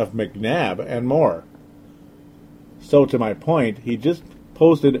acquisition of McNabb, and more. So to my point, he just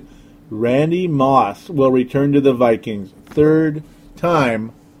posted Randy Moss will return to the Vikings. Third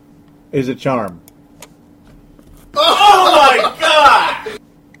time is a charm. Oh my God!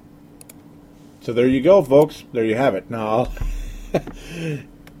 So there you go, folks. There you have it. Now,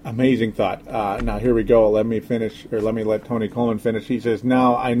 amazing thought. Now here we go. Let me let Tony Coleman finish. He says,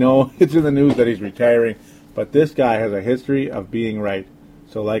 now I know it's in the news that he's retiring, but this guy has a history of being right.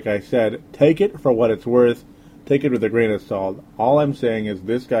 So like I said, take it for what it's worth. Take it with a grain of salt. All I'm saying is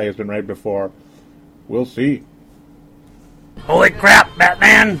this guy has been right before. We'll see. Holy crap,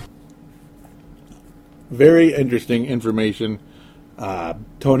 Batman! Very interesting information.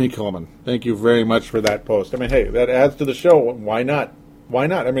 Tony Coleman, thank you very much for that post. I mean, hey, that adds to the show. Why not? Why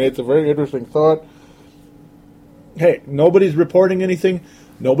not? I mean, it's a very interesting thought. Hey, nobody's reporting anything.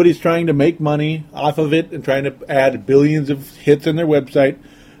 Nobody's trying to make money off of it and trying to add billions of hits on their website.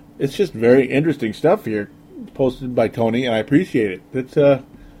 It's just very interesting stuff here posted by Tony, and I appreciate it. It's,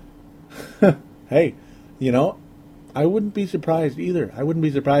 hey, you know, I wouldn't be surprised either. I wouldn't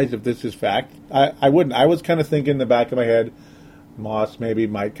be surprised if this is fact. I wouldn't. I was kind of thinking in the back of my head, Moss maybe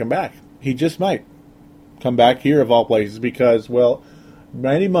might come back. He just might come back here of all places because, well,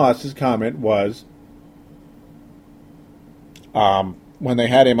 Randy Moss's comment was when they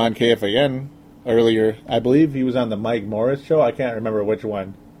had him on KFAN earlier, I believe he was on the Mike Morris show. I can't remember which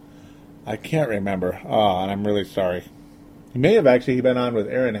one. I can't remember. Oh, and I'm really sorry. He may have actually been on with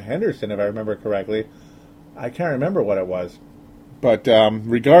Aaron Henderson, if I remember correctly. I can't remember what it was. But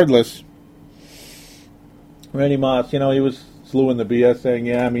regardless, Randy Moss, you know, he was slewing the BS saying,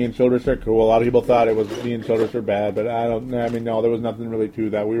 yeah, me and Childress are cool. A lot of people thought it was me and Childress are bad, but no, there was nothing really to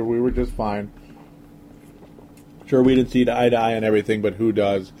that. We were just fine. Sure, we didn't see eye to eye on everything, but who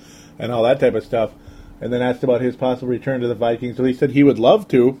does? And all that type of stuff. And then asked about his possible return to the Vikings. So he said he would love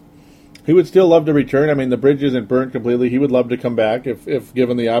to. He would still love to return. I mean, the bridge isn't burnt completely. He would love to come back if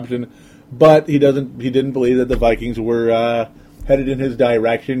given the option. But he didn't believe that the Vikings were headed in his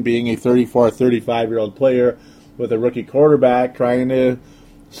direction, being a 34, 35-year-old player with a rookie quarterback trying to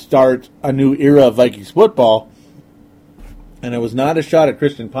start a new era of Vikings football. And it was not a shot at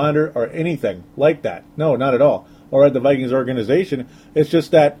Christian Ponder or anything like that. No, not at all. Or at the Vikings organization. It's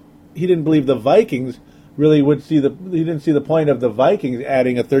just that he didn't believe the Vikings really would he didn't see the point of the Vikings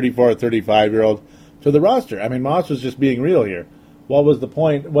adding a 34 or 35-year-old to the roster. I mean, Moss was just being real here. What was the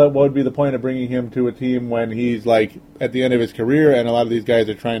point? What would be the point of bringing him to a team when he's like at the end of his career and a lot of these guys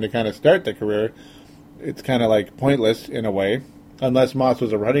are trying to kind of start their career? It's kind of like pointless in a way, unless Moss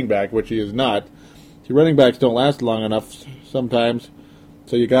was a running back, which he is not. See, running backs don't last long enough sometimes,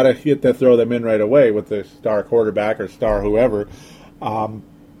 so you got to throw them in right away with the star quarterback or star whoever.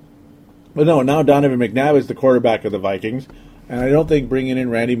 But no, now Donovan McNabb is the quarterback of the Vikings, and I don't think bringing in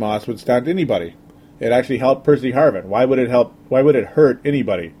Randy Moss would stunt anybody. It actually helped Percy Harvin. Why would it help? Why would it hurt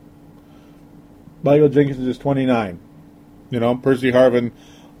anybody? Michael Jenkins is 29. You know, Percy Harvin,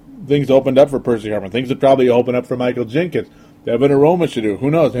 things opened up for Percy Harvin. Things would probably open up for Michael Jenkins. Devin Aroma should do.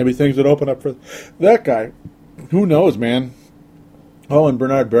 Who knows? Maybe things would open up for that guy. Who knows, man? Oh, and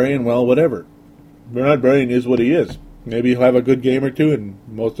Bernard Berrien, well, whatever. Bernard Berrien is what he is. Maybe he'll have a good game or two, and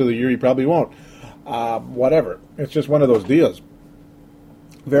most of the year he probably won't. Whatever. It's just one of those deals.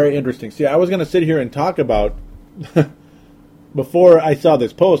 Very interesting. See, I was going to sit here and talk about, before I saw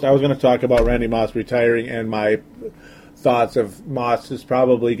this post, I was going to talk about Randy Moss retiring and my thoughts of Moss is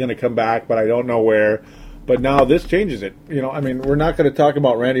probably going to come back, but I don't know where. But now this changes it. You know, I mean, we're not going to talk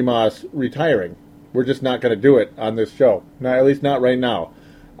about Randy Moss retiring. We're just not going to do it on this show. Not, at least not right now.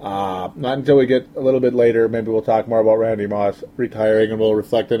 Not until we get a little bit later. Maybe we'll talk more about Randy Moss retiring and we'll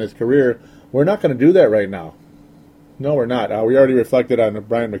reflect on his career. We're not going to do that right now. No, we're not. We already reflected on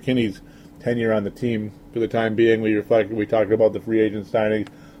Brian McKinney's tenure on the team for the time being. We talked about the free agent signings,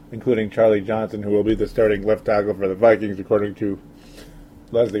 including Charlie Johnson, who will be the starting left tackle for the Vikings, according to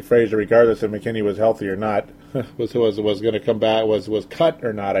Leslie Frazier, regardless if McKinney was healthy or not, was going to come back, was cut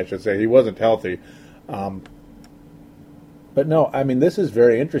or not, I should say. He wasn't healthy. But no, I mean, this is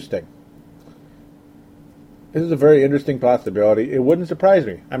very interesting. This is a very interesting possibility. It wouldn't surprise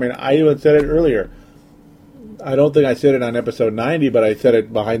me. I mean, I even said it earlier. I don't think I said it on episode 90, but I said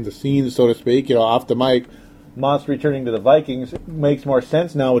it behind the scenes, so to speak, you know, off the mic. Moss returning to the Vikings makes more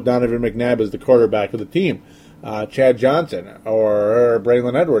sense now with Donovan McNabb as the quarterback of the team. Chad Johnson or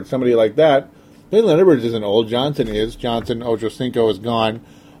Braylon Edwards, somebody like that. Braylon Edwards isn't old. Johnson is. Ochocinco is gone.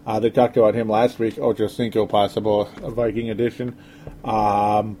 They talked about him last week. Ochocinco, possible Viking edition.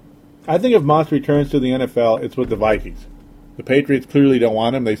 I think if Moss returns to the NFL, it's with the Vikings. The Patriots clearly don't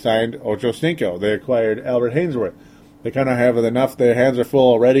want him. They signed Ochocinco. They acquired Albert Hainsworth. They kind of have enough. Their hands are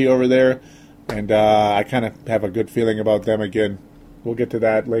full already over there. And I kind of have a good feeling about them again. We'll get to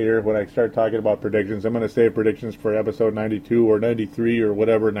that later when I start talking about predictions. I'm going to save predictions for episode 92 or 93 or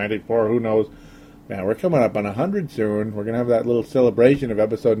whatever, 94, who knows. Man, we're coming up on 100 soon. We're going to have that little celebration of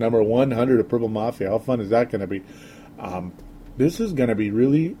episode number 100 of Purple Mafia. How fun is that going to be? This is going to be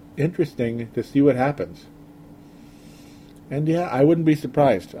really interesting to see what happens. And yeah, I wouldn't be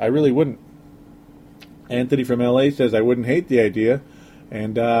surprised. I really wouldn't. Anthony from LA says, I wouldn't hate the idea.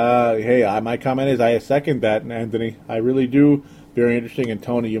 And hey, my comment is I second that, Anthony. I really do. Very interesting. And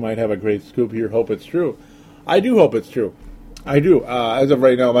Tony, you might have a great scoop here. Hope it's true. I do hope it's true. I do. As of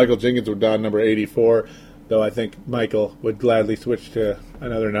right now, Michael Jenkins would down number 84, though I think Michael would gladly switch to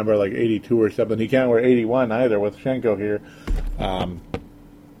another number like 82 or something. He can't wear 81 either with Schenko here.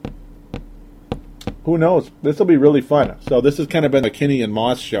 Who knows? This will be really fun. So this has kind of been the McKinney and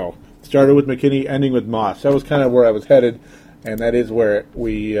Moss show. Started with McKinney, ending with Moss. That was kind of where I was headed, and that is where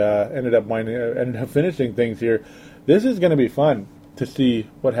we ended up finishing things here. This is going to be fun to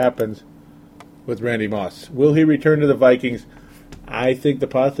see what happens with Randy Moss. Will he return to the Vikings? I think the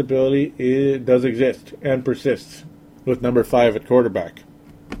possibility does exist and persists with number 5 at quarterback.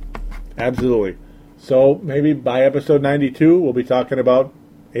 Absolutely. So maybe by episode 92, we'll be talking about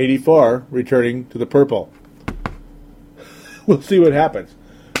 84 returning to the purple. We'll see what happens.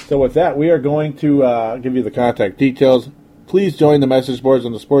 So with that, we are going to give you the contact details. Please join the message boards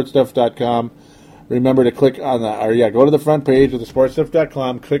on thesportstuff.com. Remember to click on go to the front page of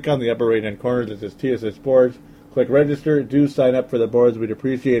thesportstuff.com, click on the upper right-hand corner that says TSS Boards, click register, do sign up for the boards. We'd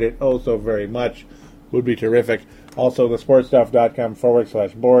appreciate it oh so very much. Would be terrific. Also, thesportstuff.com/boards,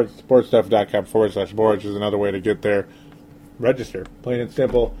 sportstuff.com/boards is another way to get there. Register, plain and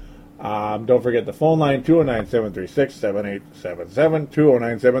simple. Don't forget the phone line, 209-736-7877,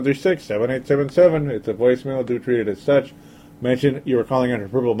 209-736-7877. It's a voicemail. Do treat it as such. Mention you were calling under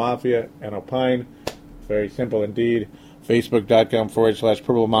Purple Mafia and opine. Very simple indeed.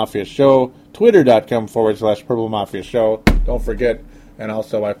 Facebook.com/Purple Mafia Show. Twitter.com/Purple Mafia Show. Don't forget, and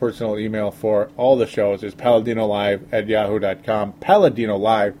also my personal email for all the shows is paladinolive@yahoo.com.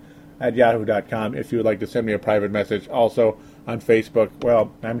 paladinolive@yahoo.com if you would like to send me a private message. Also on Facebook,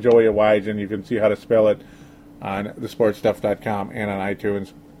 well, I'm Joey Wise, and you can see how to spell it on thesportstuff.com and on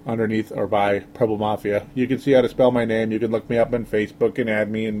iTunes underneath or by Purple Mafia. You can see how to spell my name. You can look me up on Facebook and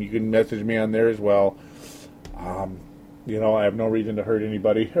add me, and you can message me on there as well. I have no reason to hurt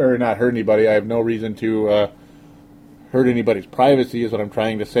anybody, or not hurt anybody. I have no reason to hurt anybody's privacy is what I'm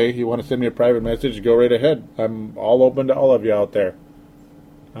trying to say. You want to send me a private message, go right ahead. I'm all open to all of you out there.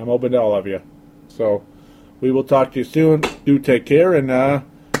 I'm open to all of you. So we will talk to you soon. Do take care, and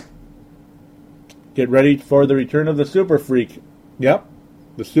get ready for the return of the Super Freak. Yep,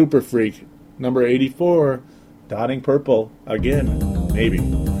 the Super Freak, number 84, donning purple again, maybe.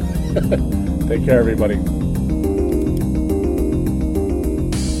 Take care, everybody.